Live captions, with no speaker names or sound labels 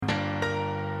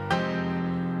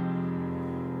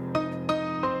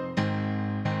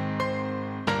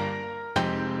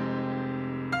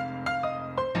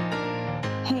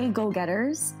Hey,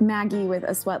 goal-getters. Maggie with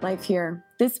A Sweat Life here.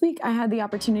 This week, I had the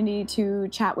opportunity to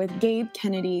chat with Gabe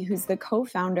Kennedy, who's the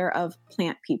co-founder of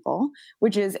Plant People,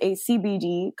 which is a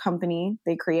CBD company.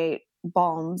 They create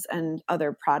balms and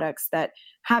other products that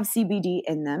have CBD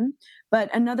in them. But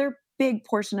another big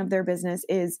portion of their business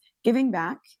is giving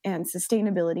back and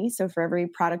sustainability. So for every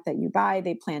product that you buy,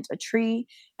 they plant a tree.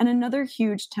 And another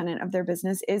huge tenet of their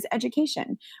business is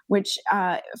education, which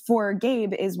for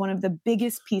Gabe is one of the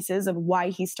biggest pieces of why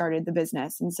he started the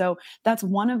business. And so that's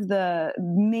one of the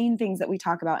main things that we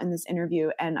talk about in this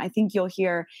interview. And I think you'll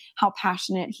hear how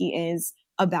passionate he is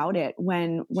about it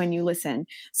when you listen.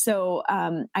 So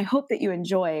I hope that you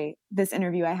enjoy this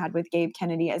interview I had with Gabe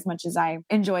Kennedy as much as I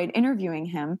enjoyed interviewing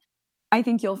him. I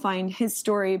think you'll find his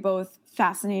story both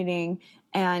fascinating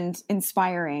and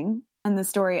inspiring, and the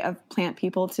story of Plant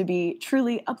People to be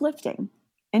truly uplifting.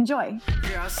 Enjoy.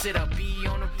 Girl, I'll be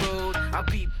on the road. I'll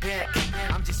be back.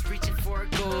 I'm just reaching for a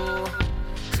goal.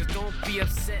 So don't be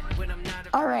upset when I'm not.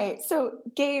 All right. So,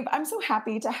 Gabe, I'm so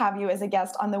happy to have you as a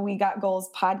guest on the We Got Goals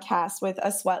podcast with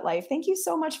A Sweat Life. Thank you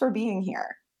so much for being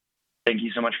here. Thank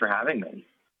you so much for having me.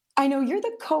 I know you're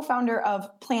the co-founder of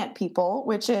Plant People,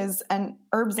 which is an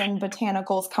herbs and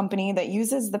botanicals company that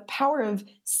uses the power of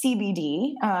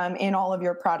CBD in all of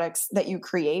your products that you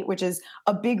create, which is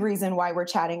a big reason why we're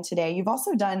chatting today. You've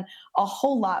also done a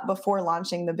whole lot before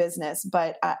launching the business,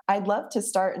 but I'd love to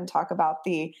start and talk about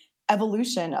the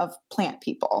evolution of Plant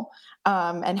People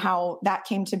and how that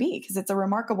came to be, because it's a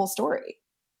remarkable story.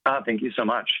 Thank you so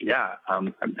much. Yeah,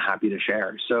 I'm happy to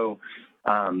share. So,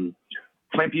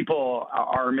 Plant People,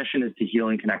 our mission is to heal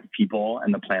and connect people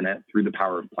and the planet through the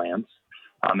power of plants.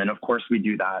 And of course, we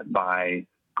do that by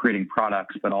creating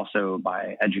products, but also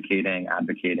by educating,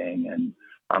 advocating, and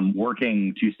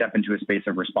working to step into a space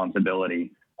of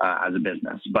responsibility as a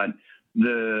business. But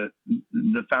the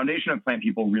foundation of Plant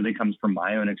People really comes from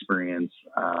my own experience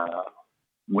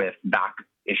with back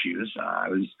issues.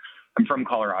 I'm from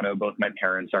Colorado. Both my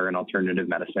parents are in alternative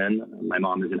medicine. My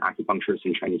mom is an acupuncturist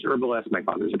and Chinese herbalist. My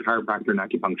father's a chiropractor and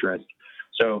acupuncturist.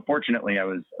 So fortunately, I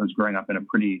was growing up in a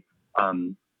pretty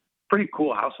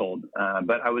cool household.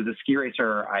 But I was a ski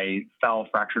racer. I fell,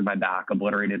 fractured my back,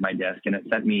 obliterated my disc, and it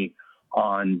sent me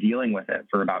on dealing with it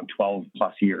for about 12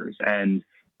 plus years. And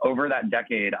over that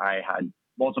decade, I had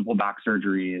multiple back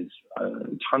surgeries,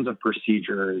 tons of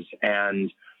procedures,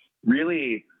 and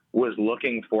really was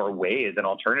looking for ways and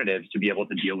alternatives to be able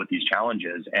to deal with these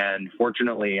challenges. And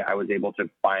fortunately, I was able to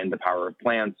find the power of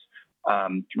plants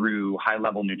through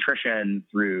high-level nutrition,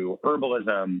 through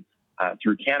herbalism,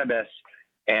 through cannabis,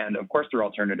 and of course, through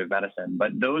alternative medicine.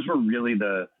 But those were really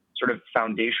the sort of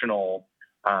foundational,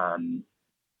 the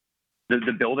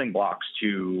building blocks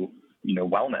to,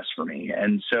 wellness for me.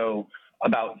 And so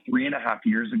about 3.5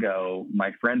 years ago,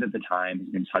 my friend at the time,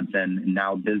 his name's Hudson, and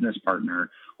now business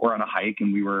partner, were on a hike,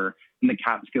 and we were in the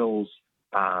Catskills,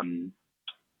 sort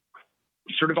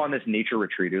of on this nature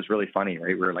retreat. It was really funny,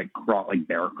 right? We were like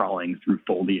bear crawling through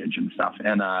foliage and stuff.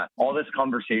 And all these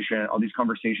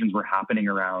conversations were happening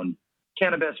around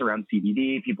cannabis, around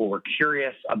CBD. People were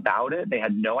curious about it. They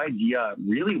had no idea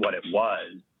really what it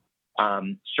was.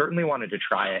 Certainly wanted to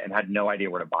try it and had no idea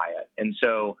where to buy it. And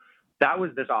so that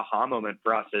was this aha moment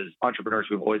for us as entrepreneurs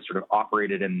who've always sort of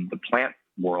operated in the plant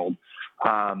world.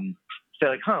 Say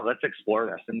like, let's explore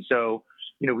this. And so,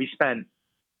 we spent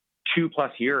 2+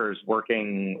 years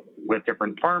working with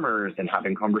different farmers and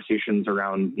having conversations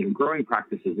around, growing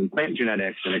practices and plant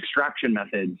genetics and extraction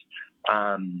methods,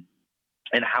 and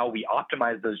how we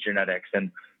optimize those genetics,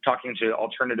 and talking to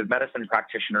alternative medicine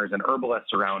practitioners and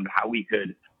herbalists around how we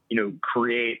could,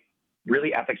 create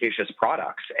really efficacious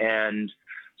products. And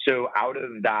so out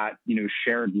of that,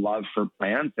 shared love for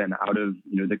plants and out of,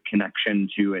 the connection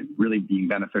to it really being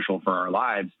beneficial for our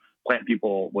lives, Plant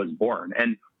People was born.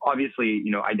 And obviously,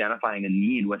 identifying a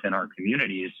need within our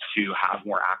communities to have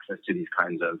more access to these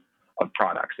kinds of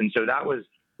products. And so that was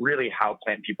really how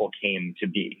Plant People came to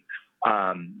be.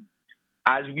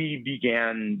 As we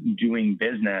began doing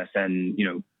business and,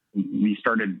 we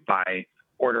started by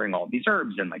ordering all these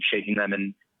herbs and like shaking them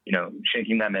in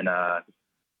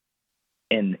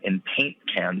paint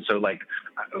cans. So like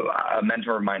a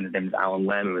mentor of mine, his name is Alan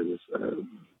Lim, who has this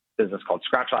business called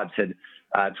Scratch Labs, had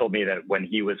told me that when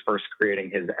he was first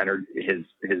creating his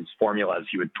formulas,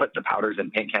 he would put the powders in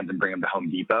paint cans and bring them to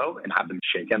Home Depot and have them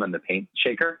shake them in the paint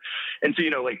shaker. And so,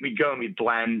 we'd go and we'd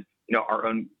blend, our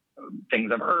own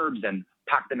things of herbs and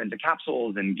pack them into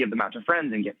capsules and give them out to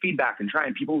friends and get feedback and try.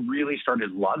 And people really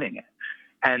started loving it.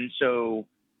 And so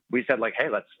we said like, hey,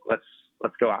 let's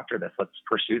go after this. Let's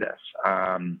pursue this.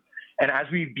 And as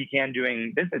we began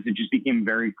doing business, it just became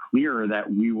very clear that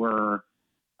we were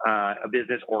a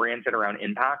business oriented around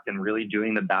impact and really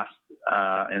doing the best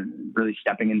and really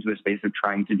stepping into a space of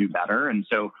trying to do better. And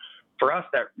so for us,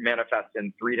 that manifests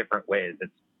in three different ways.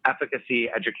 It's efficacy,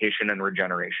 education, and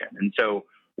regeneration. And so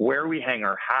where we hang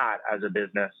our hat as a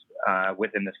business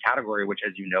within this category, which,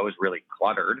 as you know, is really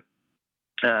cluttered,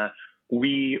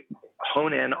 we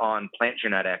hone in on plant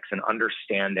genetics and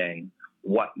understanding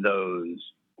what the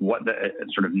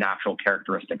sort of natural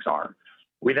characteristics are.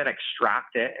 We then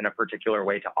extract it in a particular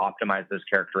way to optimize those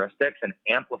characteristics and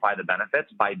amplify the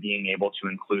benefits by being able to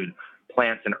include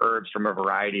plants and herbs from a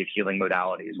variety of healing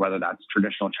modalities, whether that's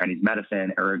traditional Chinese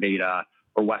medicine, Ayurveda,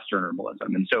 or Western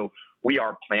herbalism. And so we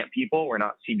are plant people. We're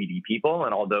not CBD people.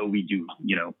 And although we do,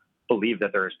 believe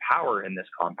that there is power in this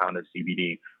compound of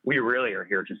CBD, we really are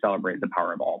here to celebrate the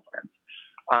power of all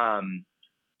plants.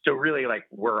 So really, like,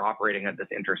 we're operating at this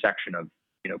intersection of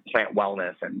plant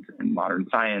wellness and modern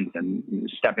science, and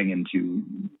stepping into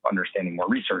understanding more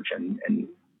research and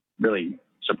really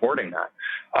supporting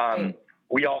that.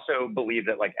 We also believe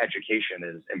that education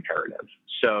is imperative.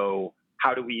 So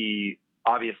how do we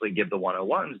obviously give the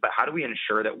 101s, but how do we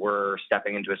ensure that we're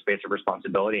stepping into a space of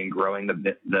responsibility and growing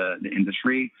the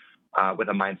industry with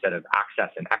a mindset of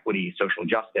access and equity, social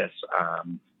justice,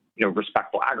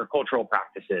 respectful agricultural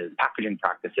practices, packaging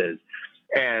practices,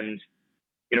 and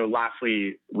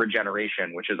lastly,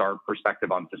 regeneration, which is our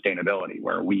perspective on sustainability,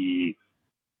 where we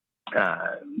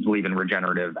believe in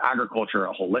regenerative agriculture,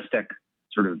 a holistic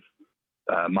sort of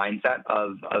mindset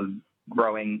of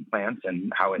growing plants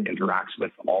and how it interacts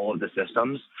with all of the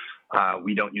systems.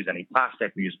 We don't use any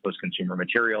plastic. We use post-consumer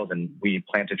materials, and we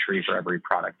plant a tree for every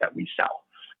product that we sell.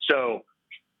 So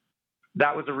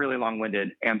that was a really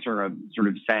long-winded answer of sort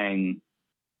of saying,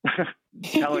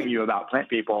 telling you about plant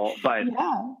people, but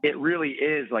it really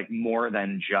is more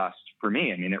than just, for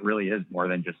me, I mean, it really is more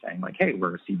than just saying hey,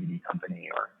 we're a CBD company,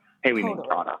 or hey, we make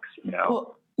products,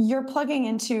 Well, you're plugging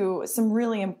into some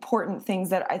really important things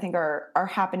that I think are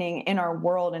happening in our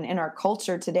world and in our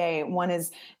culture today. One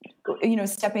is,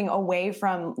 stepping away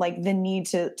from the need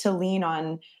to lean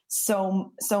on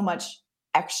so much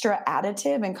extra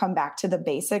additive and come back to the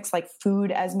basics, like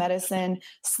food as medicine,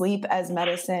 sleep as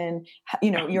medicine.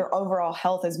 Your overall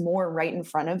health is more right in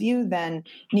front of you than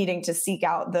needing to seek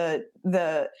out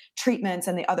the treatments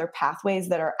and the other pathways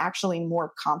that are actually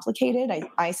more complicated.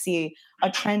 I see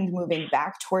a trend moving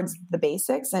back towards the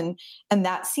basics, and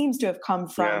that seems to have come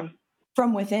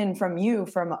from within, from you,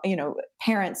 from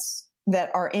parents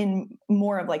that are in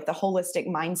more of the holistic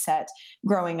mindset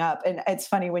growing up. And it's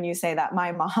funny when you say that.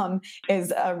 My mom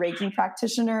is a Reiki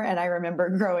practitioner, and I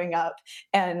remember growing up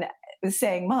and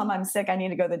saying, "Mom, I'm sick. I need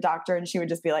to go to the doctor." And she would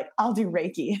just be like, "I'll do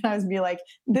Reiki." And I would be like,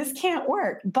 "This can't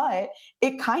work," but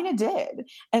it kind of did.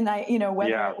 And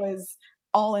whether it was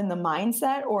all in the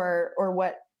mindset or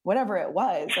whatever it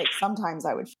was, sometimes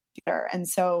I would feel better. And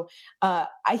so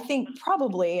I think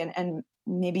probably, and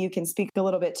maybe you can speak a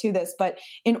little bit to this, but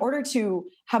in order to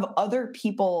have other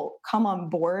people come on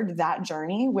board that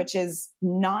journey, which is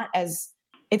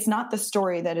it's not the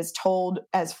story that is told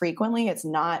as frequently. It's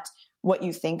not what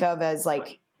you think of as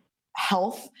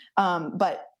health,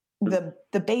 but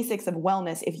the basics of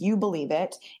wellness. If you believe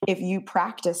it, if you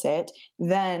practice it,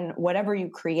 then whatever you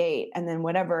create, and then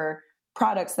whatever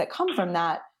products that come from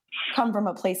that, come from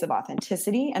a place of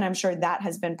authenticity. And I'm sure that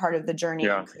has been part of the journey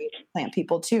of creating Plant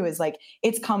People too, is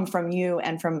it's come from you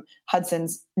and from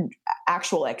Hudson's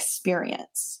actual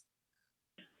experience.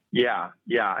 Yeah.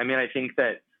 I mean, I think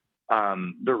that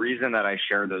the reason that I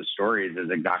share those stories is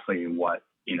exactly what,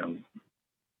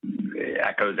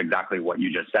 echoes exactly what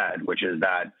you just said, which is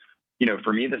that,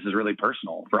 for me, this is really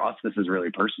personal. For us, this is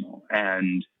really personal.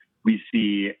 And we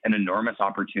see an enormous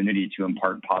opportunity to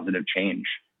impart positive change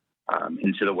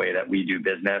into the way that we do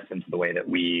business, into the way that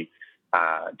we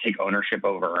take ownership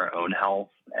over our own health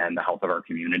and the health of our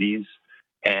communities,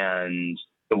 and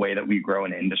the way that we grow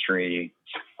an industry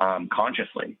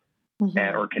consciously,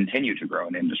 or continue to grow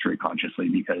an industry consciously,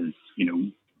 because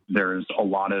there's a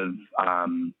lot of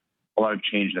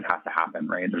change that has to happen,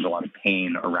 right? There's a lot of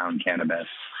pain around cannabis.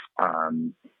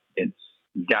 It's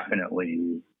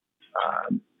definitely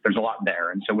there's a lot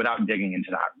there, and so without digging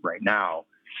into that right now,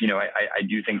 I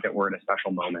do think that we're in a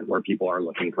special moment where people are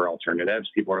looking for alternatives.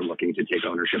 People are looking to take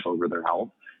ownership over their health.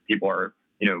 People are,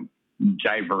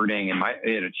 diverting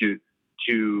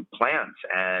to plants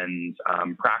and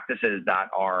practices that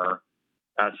are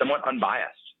somewhat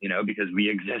unbiased, because we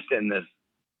exist in this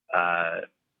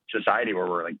society where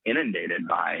we're inundated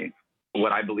by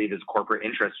what I believe is corporate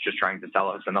interests just trying to sell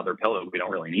us another pill that we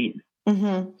don't really need.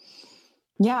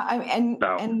 Yeah.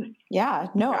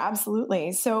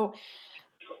 Absolutely. So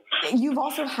you've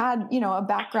also had, a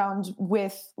background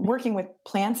with working with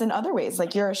plants in other ways,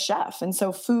 like you're a chef. And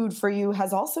so food for you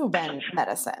has also been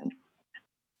medicine.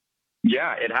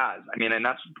 Yeah, it has. I mean, and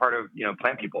that's part of,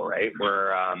 Plant People, right?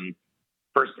 Where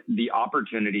first the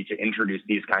opportunity to introduce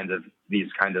these kinds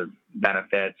of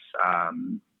benefits,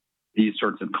 these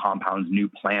sorts of compounds, new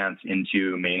plants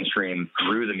into mainstream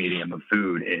through the medium of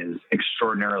food is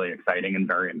extraordinarily exciting and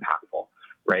very impactful,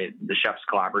 right? The Chef's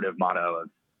Collaborative motto of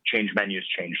change menus,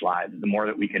 change lives. The more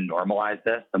that we can normalize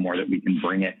this, the more that we can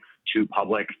bring it to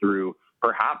public through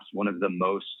perhaps one of the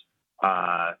most,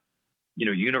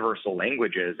 universal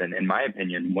languages. And in my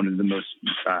opinion, one of the most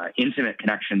intimate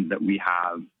connections that we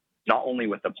have, not only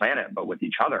with the planet, but with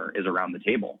each other, is around the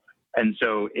table. And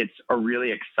so it's a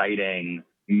really exciting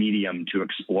medium to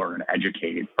explore and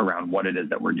educate around what it is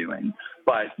that we're doing.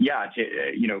 But yeah,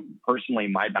 personally,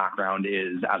 my background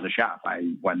is as a chef.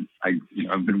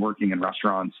 I've been working in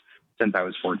restaurants since I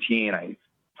was 14. I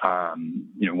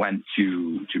went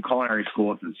to culinary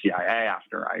school to the CIA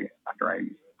after I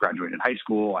graduated high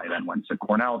school. I then went to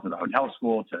Cornell, to the hotel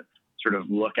school, to sort of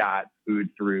look at food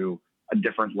through a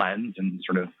different lens and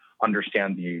sort of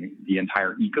understand the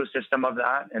entire ecosystem of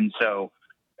that. And so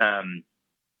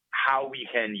how we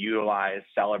can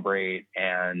celebrate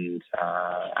and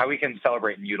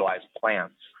utilize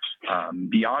plants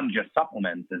beyond just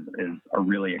supplements is a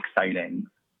really exciting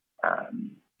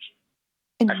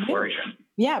exploration.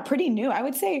 Yeah, pretty new. I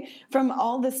would say from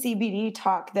all the CBD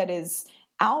talk that is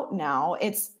out now,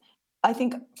 I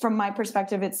think from my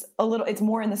perspective, it's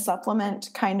more in the supplement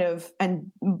kind of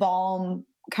and balm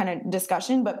kind of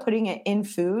discussion, but putting it in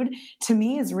food to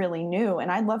me is really new.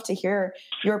 And I'd love to hear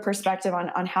your perspective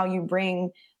on how you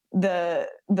bring the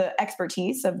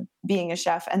expertise of being a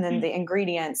chef and then the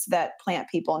ingredients that Plant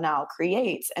People now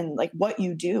creates and like what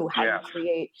you do, how you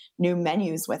create new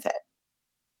menus with it.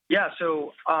 Yeah.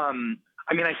 So,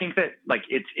 I think that like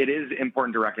it is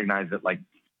important to recognize that like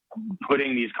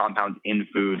putting these compounds in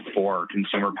food for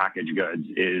consumer packaged goods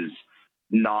is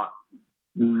not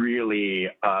really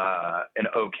an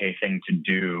okay thing to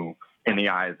do in the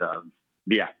eyes of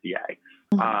the FDA.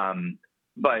 Mm-hmm.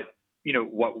 But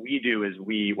what we do is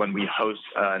when we host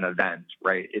an event,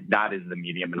 right, that is the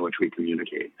medium in which we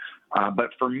communicate.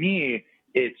 But for me,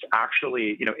 it's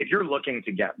actually, if you're looking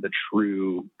to get the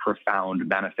true profound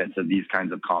benefits of these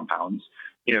kinds of compounds,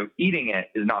 eating it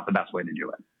is not the best way to do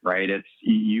it, right?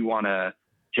 You want to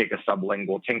take a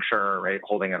sublingual tincture, right?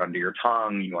 Holding it under your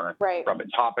tongue. You want to rub it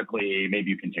topically. Maybe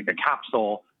you can take a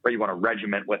capsule, or you want to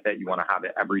regiment with it. You want to have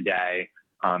it every day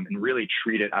and really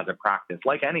treat it as a practice,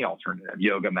 like any alternative,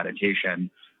 yoga, meditation,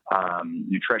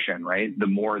 nutrition, right? The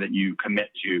more that you commit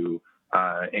to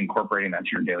incorporating that to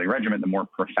your daily regimen, the more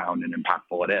profound and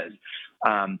impactful it is.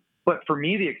 But for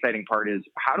me, the exciting part is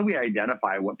how do we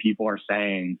identify what people are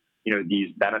saying,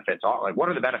 these benefits are? Like, what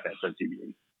are the benefits of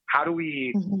CBD? How do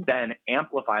we then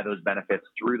amplify those benefits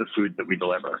through the foods that we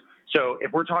deliver? So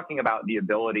if we're talking about the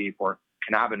ability for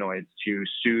cannabinoids to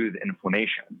soothe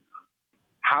inflammation,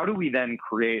 how do we then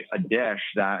create a dish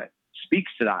that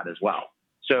speaks to that as well?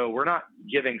 So we're not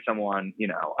giving someone,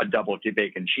 a double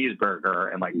bacon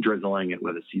cheeseburger and like drizzling it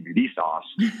with a CBD sauce,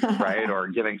 right? Or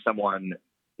giving someone,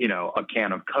 a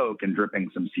can of Coke and dripping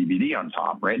some CBD on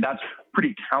top, right? That's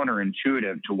pretty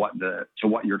counterintuitive to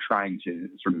what you're trying to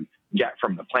sort of get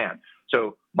from the plant.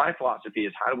 So my philosophy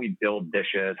is how do we build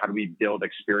dishes? How do we build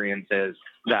experiences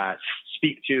that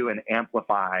speak to and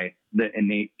amplify the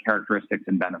innate characteristics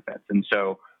and benefits? And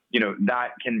so, that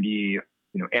can be,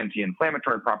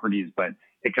 anti-inflammatory properties, but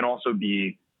it can also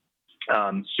be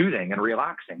soothing and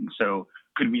relaxing. So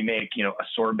could we make, a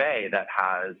sorbet that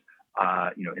has,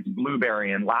 it's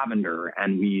blueberry and lavender,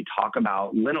 and we talk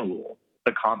about linalool,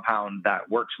 the compound that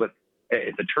works with,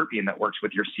 it's a terpene that works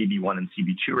with your CB1 and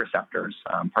CB2 receptors,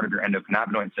 part of your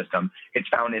endocannabinoid system. It's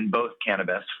found in both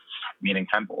cannabis, meaning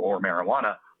hemp or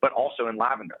marijuana, but also in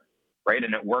lavender, right?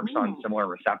 And it works on similar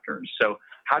receptors. So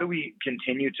how do we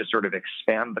continue to sort of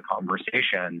expand the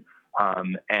conversation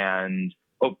and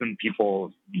open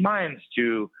people's minds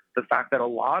to the fact that a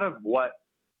lot of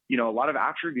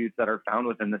attributes that are found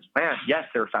within this plant, yes,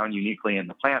 they're found uniquely in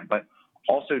the plant, but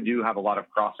also do have a lot of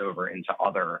crossover into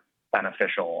other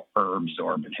beneficial herbs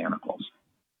or botanicals.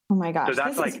 Oh my gosh. So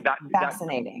that's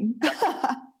fascinating.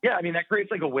 Yeah. I mean, that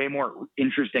creates like a way more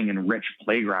interesting and rich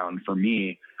playground for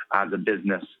me as a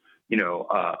business,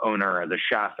 owner, as a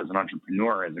chef, as an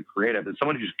entrepreneur, as a creative, as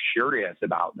someone who's curious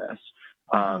about this.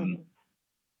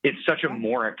 It's such a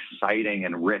more exciting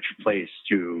and rich place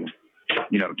to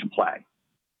play.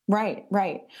 Right,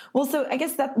 right. Well, so I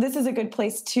guess that this is a good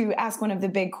place to ask one of the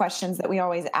big questions that we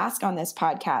always ask on this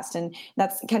podcast. And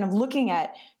that's kind of looking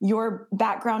at your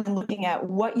background and looking at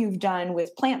what you've done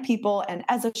with Plant People and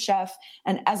as a chef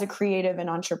and as a creative and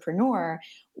entrepreneur.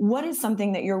 What is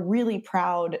something that you're really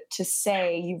proud to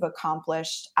say you've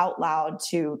accomplished out loud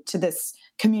to this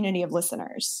community of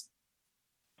listeners?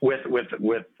 With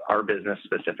our business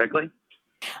specifically?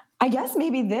 I guess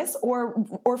maybe this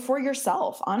or for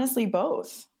yourself, honestly,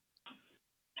 both.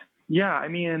 Yeah, I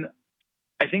mean,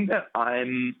 I think that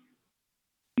I'm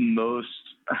most,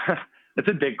 it's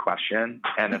a big question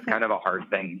and it's kind of a hard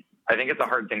thing. I think it's a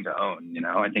hard thing to own,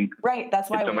 I think right. That's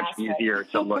why it's so much easier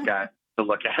to look at,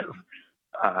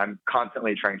 I'm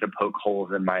constantly trying to poke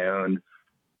holes in my own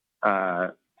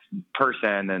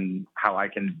person and how I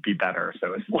can be better.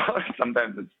 So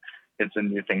sometimes it's a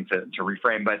new thing to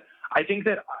reframe, but I think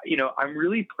that, I'm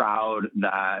really proud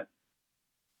that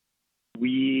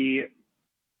we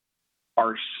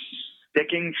are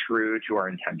sticking true to our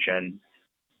intention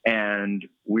and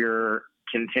we're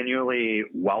continually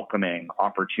welcoming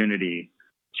opportunity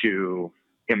to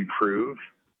improve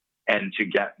and to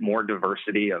get more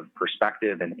diversity of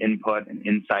perspective and input and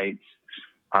insights,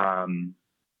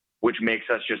 which makes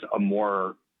us just a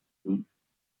more,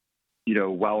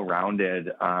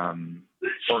 well-rounded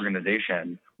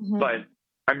organization. Mm-hmm. But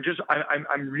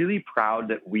I'm really proud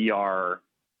that we are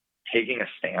taking a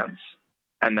stance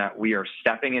and that we are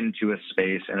stepping into a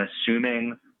space and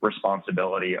assuming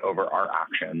responsibility over our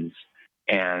actions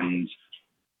and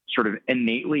sort of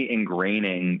innately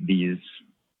ingraining these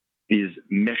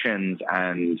missions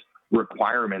and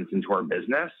requirements into our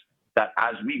business that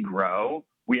as we grow,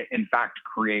 we in fact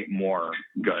create more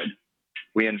good.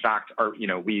 We in fact are,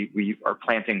 we are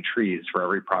planting trees for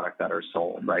every product that are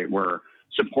sold, right? We're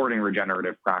supporting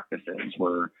regenerative practices.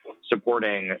 We're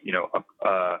supporting,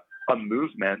 a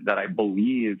movement that I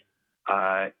believe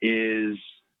is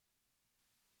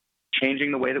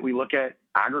changing the way that we look at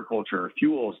agriculture,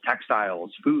 fuels,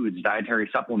 textiles, foods, dietary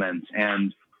supplements,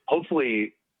 and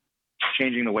hopefully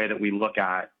changing the way that we look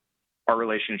at our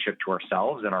relationship to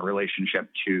ourselves and our relationship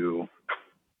to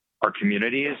our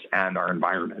communities and our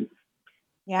environment.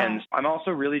 Yeah. And I'm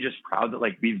also really just proud that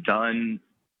we've done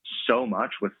so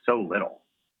much with so little.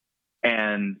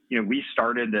 And, we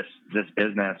started this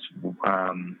business,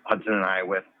 Hudson and I,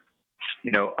 with,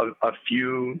 a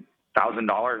few $1,000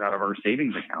 out of our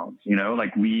savings accounts,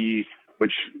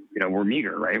 which we're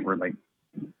meager, right? We're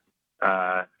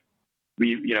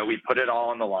we put it all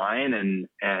on the line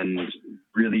and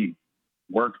really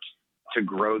worked to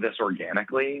grow this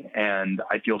organically. And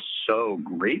I feel so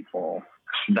grateful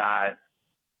that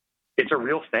it's a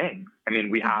real thing. I mean,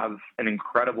 we have an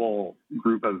incredible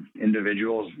group of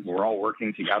individuals. We're all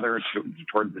working together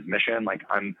towards this mission.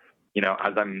 I'm,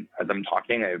 as I'm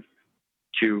talking, I have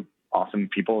two awesome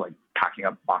people packing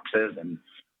up boxes and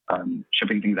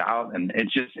shipping things out. And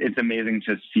it's amazing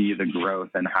to see the growth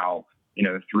and how,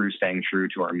 through staying true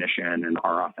to our mission and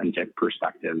our authentic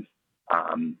perspective,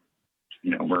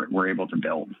 we're able to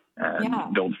build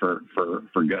and build for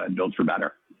good, build for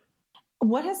better.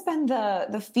 What has been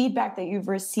the feedback that you've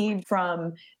received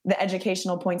from the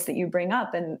educational points that you bring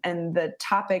up and the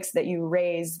topics that you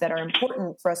raise that are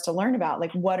important for us to learn about?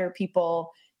 What are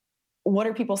people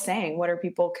saying? What are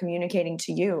people communicating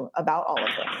to you about all of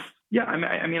this? Yeah,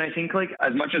 I mean, I think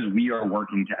as much as we are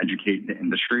working to educate the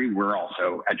industry, we're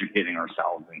also educating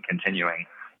ourselves and continuing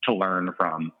to learn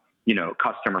from,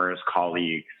 customers,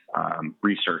 colleagues,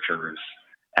 researchers,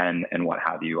 and what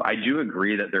have you. I do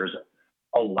agree that there's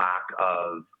a lack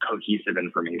of cohesive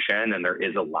information and there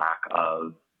is a lack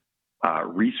of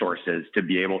resources to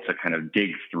be able to kind of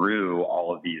dig through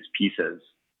all of these pieces,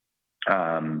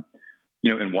 in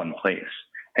one place.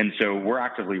 And so we're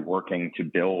actively working to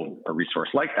build a resource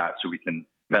like that so we can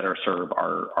better serve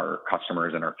our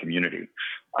customers and our community.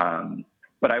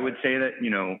 But I would say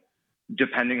that,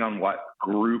 depending on what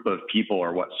group of people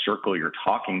or what circle you're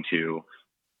talking to,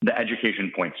 the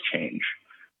education points change.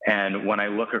 And when I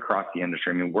look across the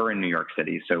industry, I mean, we're in New York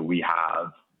City, so we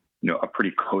have, a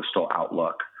pretty coastal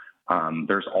outlook.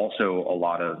 There's also a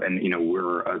lot of, and,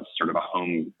 we're a sort of a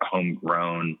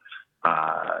homegrown,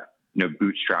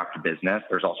 bootstrapped business.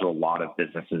 There's also a lot of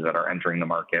businesses that are entering the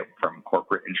market from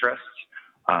corporate interests,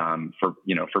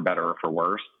 for better or for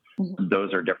worse. Mm-hmm.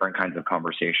 Those are different kinds of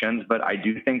conversations. But I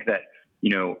do think that,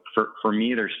 for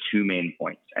me, there's two main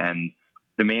points. And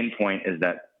the main point is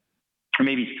that, or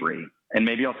maybe three, and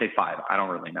maybe I'll say five. I don't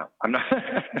really know. I'm not,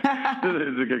 this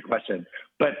is a good question.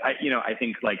 But I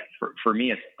think for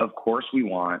me, it's, of course we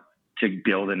want to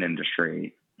build an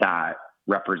industry that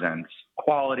represents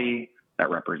quality, that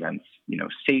represents,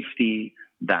 safety,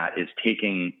 that is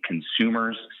taking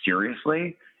consumers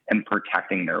seriously and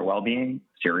protecting their well-being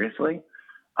seriously.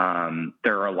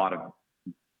 There are a lot of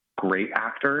great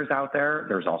actors out there.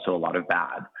 There's also a lot of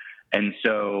bad. And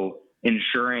so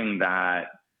ensuring that,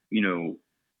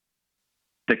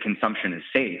 the consumption is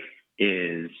safe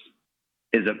is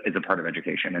a part of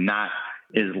education. And that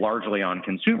is largely on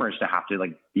consumers to have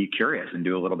to be curious and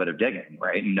do a little bit of digging,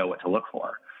 right? And know what to look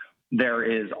for. There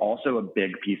is also a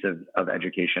big piece of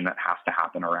education that has to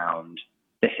happen around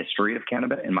the history of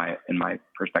cannabis, in my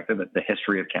perspective, the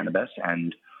history of cannabis,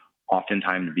 and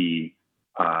oftentimes the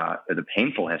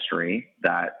painful history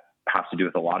that has to do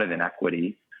with a lot of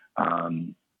inequity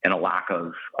and a lack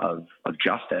of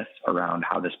justice around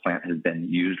how this plant has been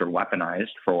used or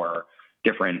weaponized for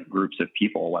different groups of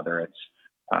people, whether it's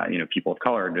people of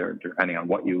color, depending on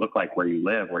what you look like, where you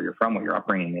live, where you're from, what your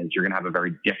upbringing is, you're going to have a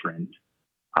very different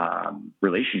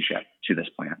relationship to this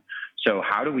plant. So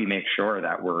how do we make sure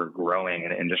that we're growing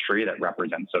an industry that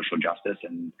represents social justice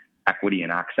and equity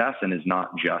and access, and is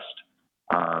not just,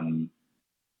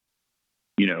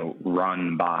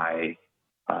 run by,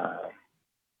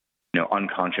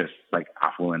 unconscious,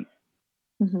 affluent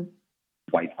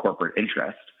white corporate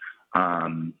interest,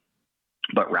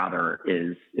 but rather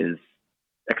is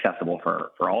accessible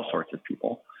for all sorts of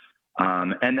people.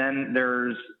 And then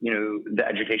there's, the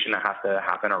education that has to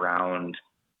happen around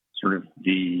sort of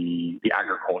the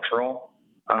agricultural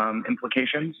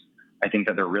implications. I think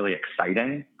that they're really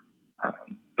exciting,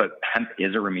 but hemp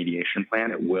is a remediation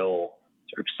plant. It will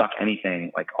sort of suck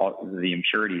anything, like all the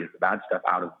impurities, the bad stuff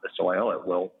out of the soil. It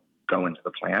will go into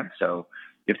the plant. So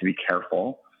you have to be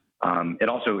careful. It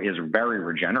also is very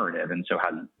regenerative, and so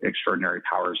has extraordinary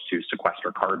powers to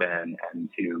sequester carbon and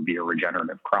to be a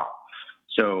regenerative crop.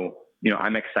 So,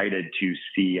 I'm excited to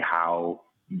see how,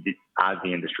 as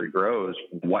the industry grows,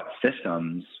 what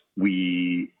systems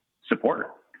we support.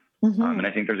 And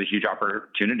I think there's a huge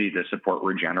opportunity to support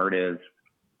regenerative,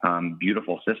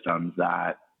 beautiful systems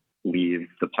that leave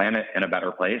the planet in a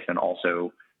better place, and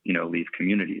also, leave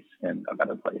communities in a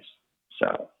better place.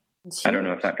 So I don't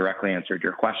know if that directly answered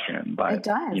your question, but it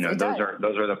does.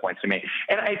 Those are the points to make.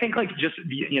 And I think just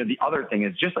the other thing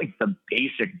is just the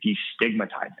basic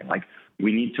destigmatizing.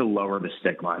 We need to lower the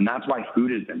stigma, and that's why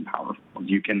food has been powerful.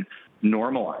 You can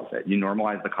normalize it. You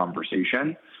normalize the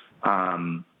conversation.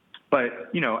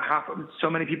 But so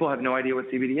many people have no idea what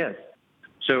CBD is.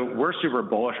 So we're super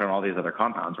bullish on all these other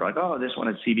compounds. We're like, oh, this one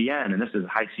is CBN, and this is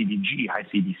high CBG, high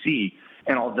CBC.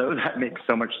 And although that makes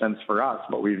so much sense for us,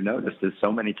 what we've noticed is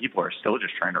so many people are still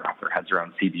just trying to wrap their heads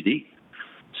around CBD.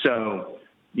 So,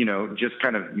 just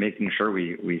kind of making sure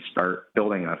we start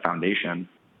building a foundation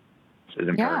is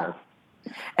imperative.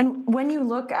 Yeah. And when you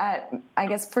look at, I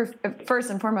guess, first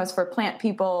and foremost, for plant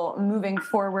people moving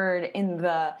forward in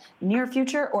the near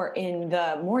future or in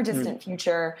the more distant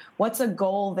future, what's a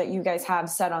goal that you guys have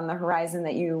set on the horizon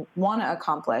that you want to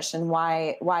accomplish, and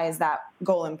why is that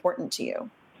goal important to you?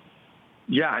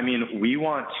 Yeah, we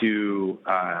want to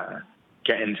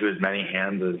get into as many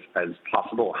hands as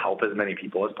possible, help as many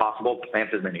people as possible,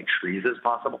 plant as many trees as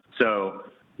possible. So,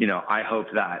 I hope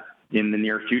that in the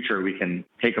near future, we can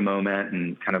take a moment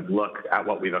and kind of look at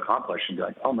what we've accomplished and be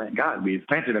like, oh my God, we've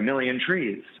planted 1 million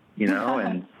trees,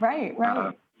 and right.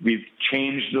 We've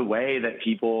changed the way that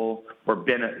people, or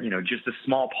been, just a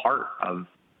small part of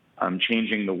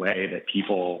changing the way that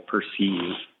people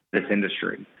perceive this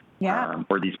industry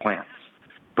or these plants.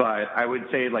 But I would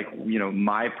say,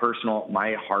 my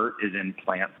heart is in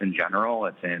plants in general.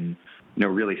 It's in,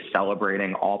 really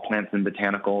celebrating all plants and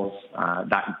botanicals.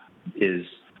 That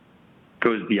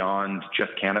goes beyond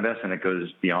just cannabis, and it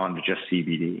goes beyond just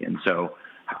CBD. And so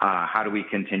how do we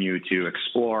continue to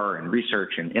explore and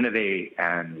research and innovate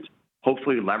and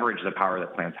hopefully leverage the power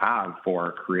that plants have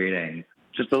for creating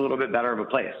just a little bit better of a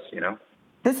place,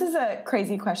 This is a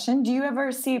crazy question. Do you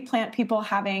ever see plant people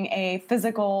having a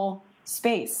physical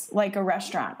space, like a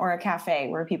restaurant or a cafe,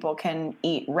 where people can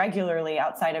eat regularly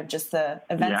outside of just the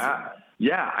events?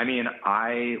 Yeah.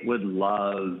 I would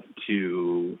love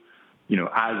to,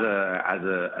 as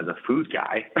a food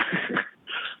guy,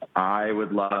 I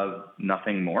would love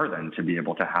nothing more than to be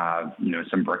able to have,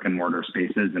 some brick and mortar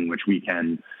spaces in which we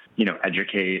can,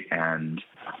 educate and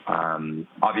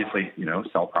obviously,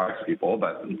 sell products to people,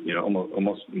 but,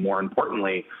 almost more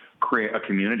importantly, create a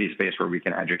community space where we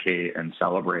can educate and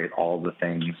celebrate all the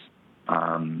things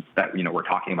that, we're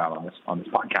talking about on this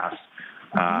podcast,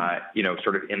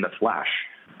 sort of in the flesh.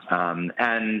 And,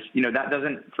 that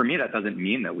doesn't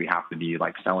mean that we have to be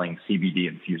selling CBD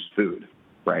infused food,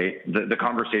 right? The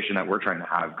conversation that we're trying to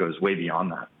have goes way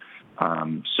beyond that.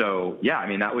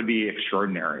 That would be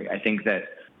extraordinary. I think that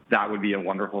that would be a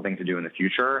wonderful thing to do in the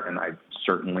future. And I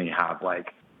certainly have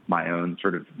like my own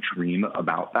sort of dream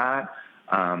about that.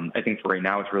 I think for right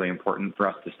now, it's really important for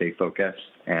us to stay focused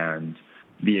and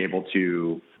be able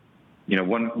to,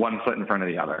 one foot in front of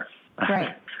the other.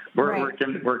 Right.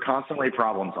 We're constantly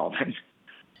problem solving,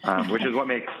 which is what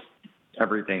makes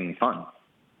everything fun.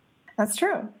 That's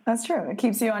true. It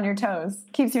keeps you on your toes,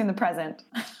 keeps you in the present.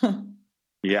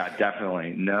 Yeah,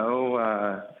 definitely.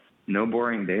 No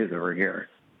boring days over here.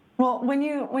 Well, when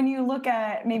you look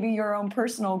at maybe your own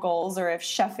personal goals, or if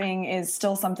chefing is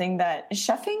still something is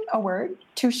chefing a word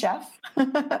to chef?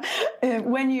 Sure.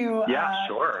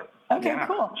 Okay, yeah,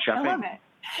 cool. Chefing. I love it.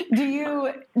 Do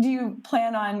you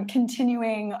plan on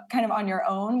continuing kind of on your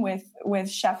own with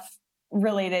chef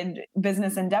related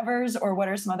business endeavors, or what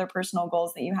are some other personal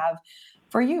goals that you have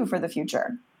for the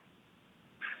future?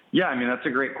 Yeah, I mean, that's a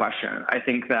great question. I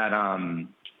think that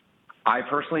I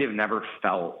personally have never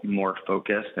felt more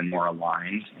focused and more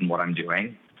aligned in what I'm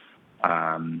doing.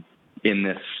 In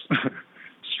this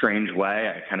strange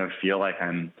way, I kind of feel like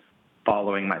I'm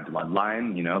following my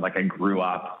bloodline, like I grew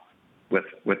up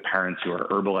with parents who are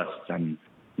herbalists and,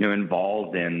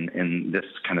 involved in this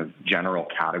kind of general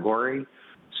category.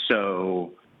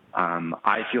 So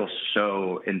I feel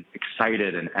so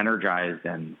excited and energized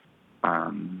and,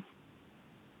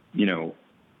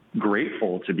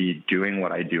 grateful to be doing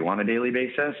what I do on a daily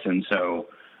basis. And so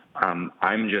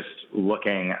I'm just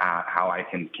looking at how I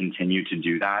can continue to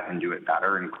do that and do it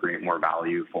better and create more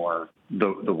value for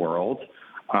the world.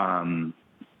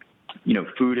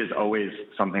 Food is always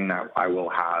something that I will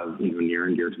have near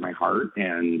and dear to my heart.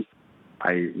 And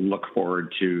I look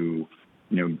forward to,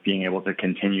 being able to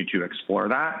continue to explore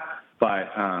that. But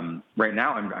right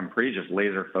now I'm pretty just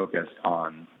laser focused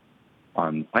on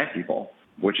Plant People,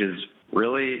 which is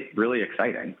really, really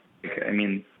exciting. I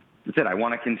mean, that's it. I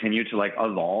want to continue to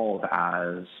evolve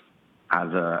as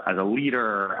a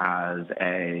leader, as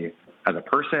a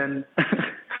person.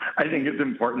 I think it's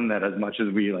important that as much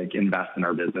as we invest in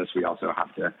our business, we also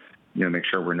have to, make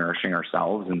sure we're nourishing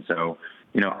ourselves. And so,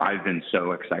 I've been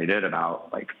so excited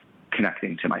about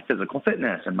connecting to my physical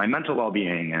fitness and my mental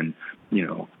well-being and,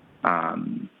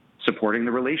 supporting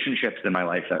the relationships in my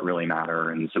life that really matter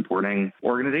and supporting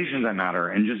organizations that matter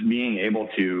and just being able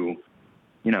to,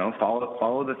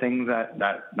 follow the things that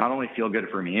not only feel good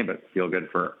for me, but feel good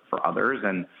for others.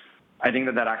 And I think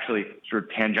that actually sort of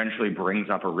tangentially brings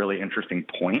up a really interesting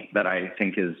point that I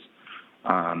think is,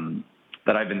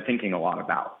 that I've been thinking a lot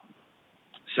about.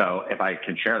 So if I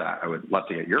can share that, I would love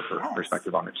to get your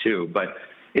perspective on it too. But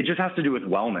it just has to do with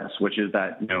wellness, which is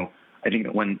that, I think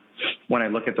that when I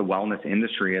look at the wellness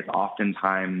industry, it's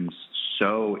oftentimes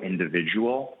so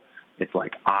individual. It's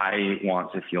like, I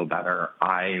want to feel better.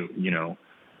 I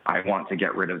want to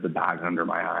get rid of the bags under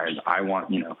my eyes. I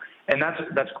want, and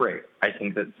that's great. I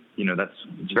think that,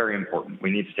 it's very important.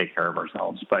 We need to take care of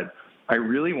ourselves. But I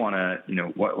really want to,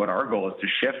 what our goal is to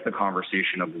shift the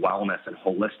conversation of wellness and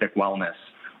holistic wellness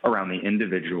around the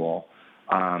individual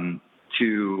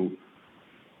to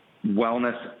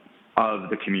wellness of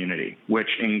the community, which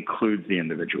includes the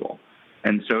individual.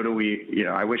 And so do we,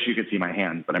 I wish you could see my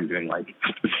hands, but I'm doing the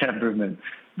hand movement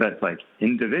that's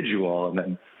individual and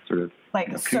then sort of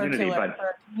community. Circular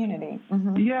for community.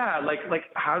 Mm-hmm. Yeah,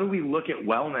 how do we look at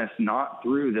wellness not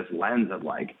through this lens of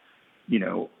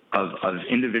of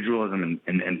individualism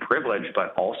and privilege,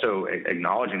 but also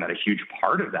acknowledging that a huge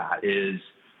part of that is,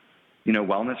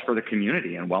 wellness for the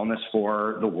community and wellness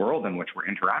for the world in which we're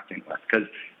interacting with. Because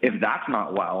if that's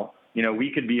not well,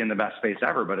 we could be in the best space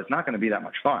ever, but it's not going to be that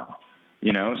much fun,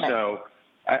 Right. So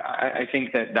I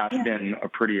think that's been a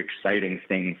pretty exciting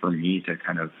thing for me to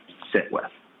kind of sit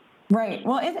with. Right.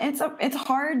 Well, it's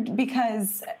hard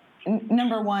because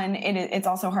number one, it's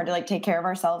also hard to take care of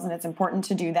ourselves, and it's important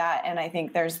to do that. And I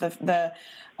think there's the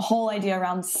whole idea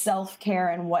around self-care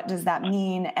and what does that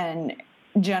mean? And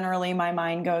generally my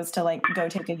mind goes to go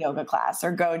take a yoga class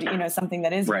or go to, something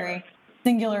that is right. very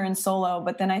singular and solo.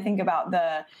 But then I think about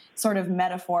the sort of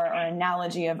metaphor or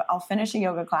analogy of I'll finish a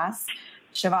yoga class,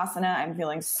 Shavasana, I'm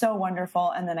feeling so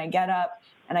wonderful. And then I get up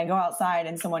and I go outside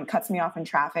and someone cuts me off in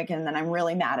traffic, and then I'm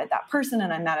really mad at that person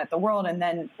and I'm mad at the world. And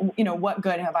then, what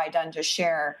good have I done to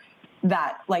share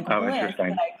that bliss that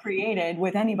I created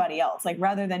with anybody else?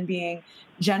 Rather than being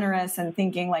generous and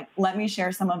thinking let me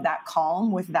share some of that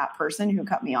calm with that person who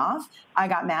cut me off. I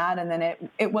got mad, and then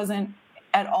it wasn't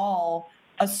at all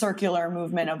a circular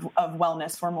movement of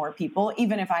wellness for more people.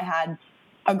 Even if I had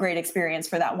a great experience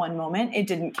for that one moment, it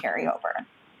didn't carry over.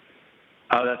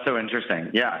 Oh, that's so interesting.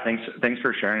 Yeah. Thanks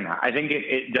for sharing that. I think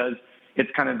it does.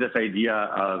 It's kind of this idea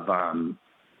of,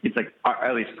 it's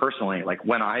at least personally,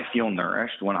 when I feel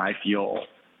nourished, when I feel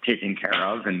taken care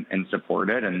of and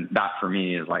supported. And that for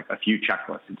me is like a few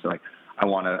checklists. It's like,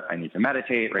 I need to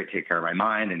meditate, right? Take care of my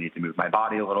mind. I need to move my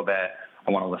body a little bit. I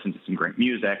want to listen to some great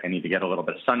music. I need to get a little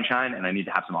bit of sunshine, and I need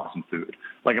to have some awesome food.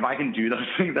 Like if I can do those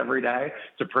things every day,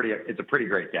 it's a pretty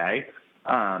great day.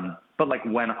 But like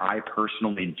when I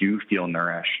personally do feel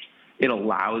nourished, it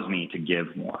allows me to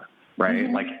give more, right?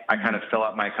 Mm-hmm. Like I kind of fill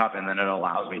up my cup, and then it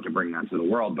allows me to bring that to the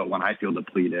world. But when I feel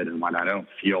depleted and when I don't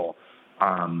feel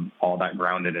all that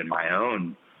grounded in my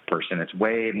own person, it's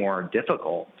way more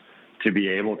difficult to be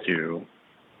able to,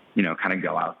 kind of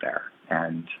go out there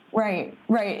and right.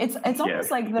 It's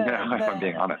almost like if I'm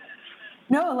being honest.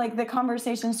 No, like the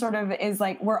conversation sort of is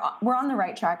like we're on the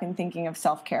right track in thinking of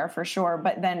self-care for sure,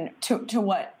 but then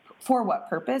for what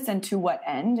purpose and to what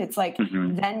end? It's like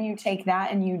then you take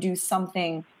that and you do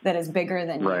something that is bigger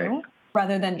than you,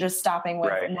 rather than just stopping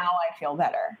with now I feel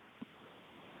better.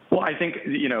 Well, I think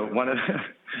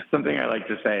something I like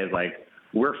to say is like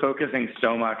we're focusing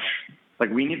so much. Like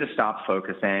we need to stop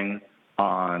focusing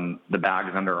on the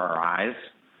bags under our eyes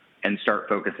and start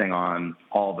focusing on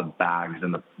all the bags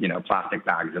and the, plastic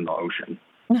bags in the ocean,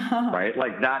 right?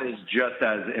 Like that is just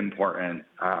as important.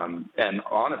 And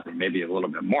honestly, maybe a little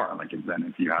bit more like than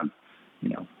if you have,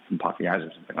 some puffy eyes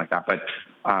or something like that. But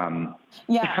I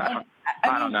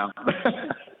don't know.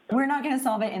 We're not going to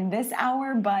solve it in this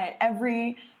hour, but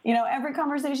every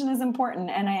conversation is important.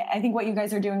 And I think what you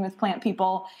guys are doing with Plant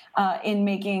People in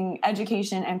making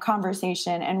education and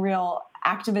conversation and real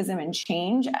activism and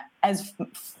change as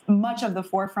much of the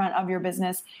forefront of your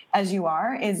business as you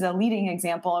are is a leading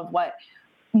example of what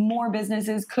more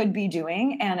businesses could be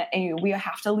doing. And we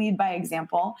have to lead by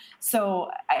example. So,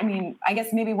 I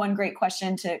guess maybe one great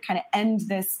question to kind of end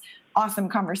this awesome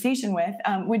conversation with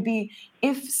would be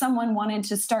if someone wanted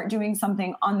to start doing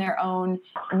something on their own,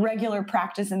 regular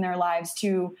practice in their lives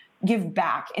to give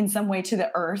back in some way to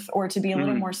the earth or to be a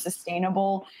little more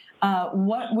sustainable,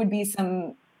 what would be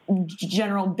some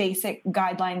general basic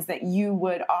guidelines that you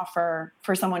would offer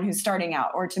for someone who's starting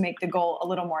out or to make the goal a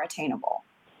little more attainable?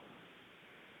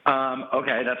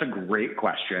 Okay, that's a great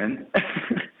question.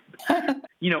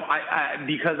 I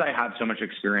because I have so much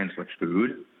experience with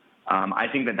food, I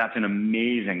think that that's an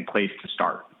amazing place to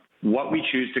start. What we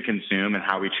choose to consume and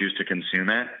how we choose to consume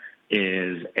it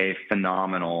is a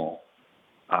phenomenal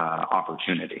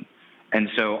opportunity. And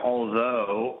so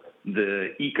although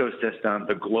the ecosystem,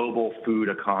 the global food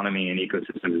economy and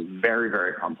ecosystem is very,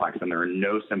 very complex, and there are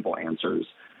no simple answers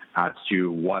as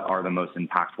to what are the most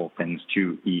impactful things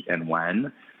to eat and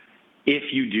when,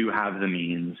 if you do have the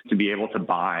means to be able to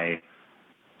buy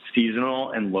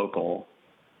seasonal and local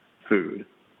food,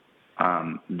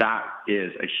 that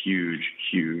is a huge,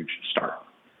 huge start.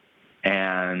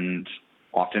 And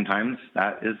oftentimes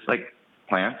that is like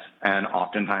plants, and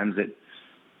oftentimes it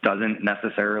doesn't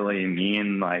necessarily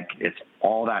mean like it's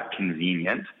all that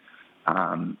convenient,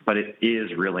 but it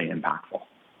is really impactful.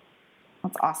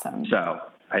 That's awesome. So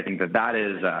I think that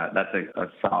is that's a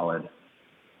solid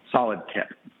tip.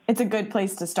 It's a good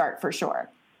place to start for sure.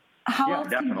 How else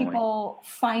can people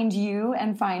find you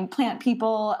and find Plant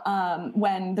People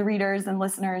when the readers and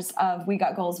listeners of We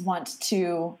Got Goals want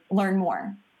to learn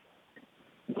more?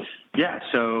 Yeah,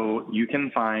 so you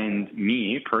can find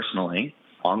me personally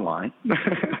online.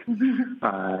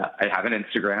 I have an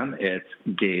Instagram. It's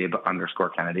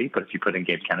Gabe_Kennedy, but if you put in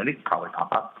Gabe Kennedy, it'll probably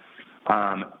pop up.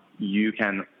 You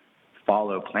can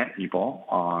follow Plant People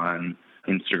on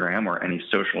Instagram or any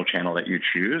social channel that you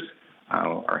choose.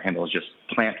 Our handle is just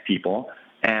Plant People,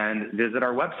 and visit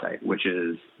our website, which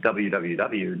is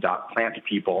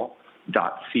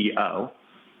www.plantpeople.co.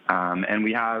 And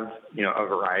we have, a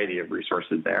variety of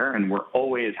resources there, and we're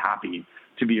always happy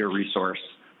to be a resource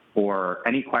for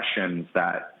any questions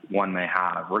that one may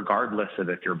have, regardless of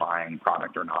if you're buying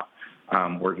product or not.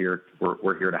 We're here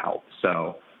to help.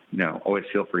 So, always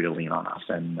feel free to lean on us,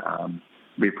 and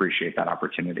we appreciate that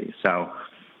opportunity. So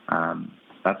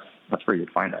that's where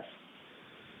you'd find us.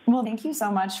 Well, thank you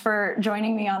so much for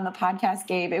joining me on the podcast,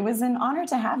 Gabe. It was an honor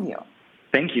to have you.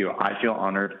 Thank you. I feel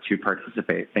honored to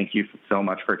participate. Thank you so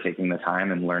much for taking the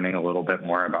time and learning a little bit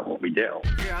more about what we do.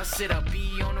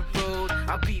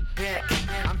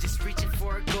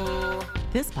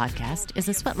 This podcast is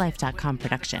a SweatLife.com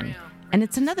production, and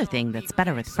it's another thing that's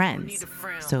better with friends.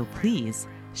 So please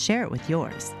share it with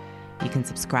yours. You can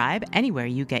subscribe anywhere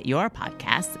you get your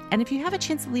podcasts, and if you have a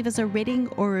chance to leave us a rating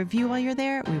or review while you're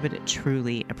there, we would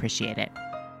truly appreciate it.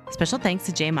 Special thanks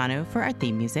to Jay Mano for our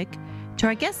theme music, to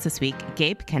our guest this week,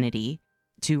 Gabe Kennedy,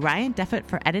 to Ryan Deffett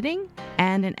for editing,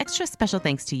 and an extra special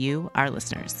thanks to you, our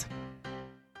listeners.